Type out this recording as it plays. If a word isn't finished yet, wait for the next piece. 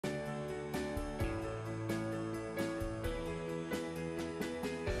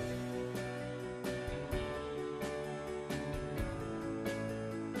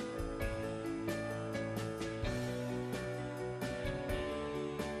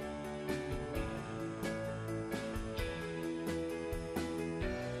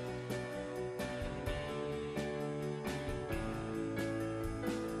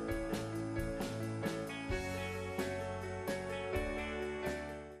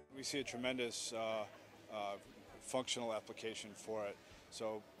we see a tremendous functional application for it.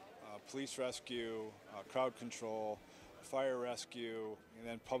 So police rescue, crowd control, fire rescue, and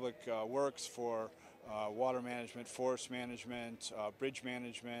then public works for water management, forest management, bridge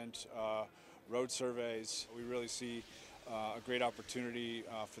management, road surveys. We really see a great opportunity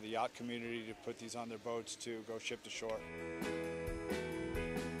for the yacht community to put these on their boats to go ship to shore.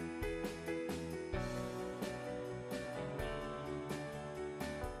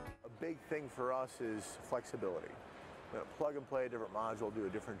 A big thing for us is flexibility. Plug and play a different module, do a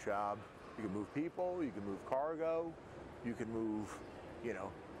different job. You can move people, you can move cargo, you can move,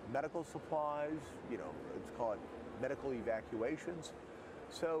 medical supplies, let's call it medical evacuations.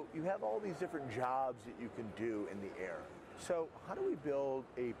 So you have all these different jobs that you can do in the air. So how do we build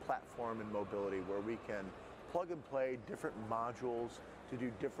a platform in mobility where we can plug and play different modules to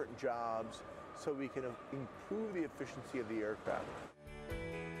do different jobs so we can improve the efficiency of the aircraft?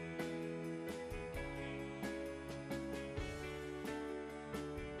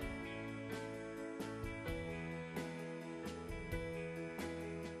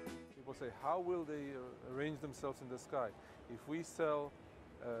 People say, how will they arrange themselves in the sky? If we sell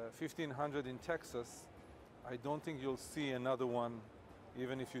 1,500 in Texas, I don't think you'll see another one,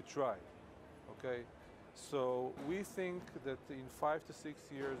 even if you try. Okay, so we think that in 5 to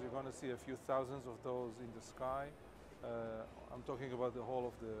 6 years you're going to see a few thousands of those in the sky. I'm talking about the whole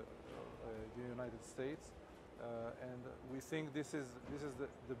of the United States, and we think this is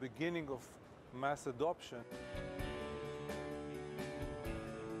the beginning of mass adoption.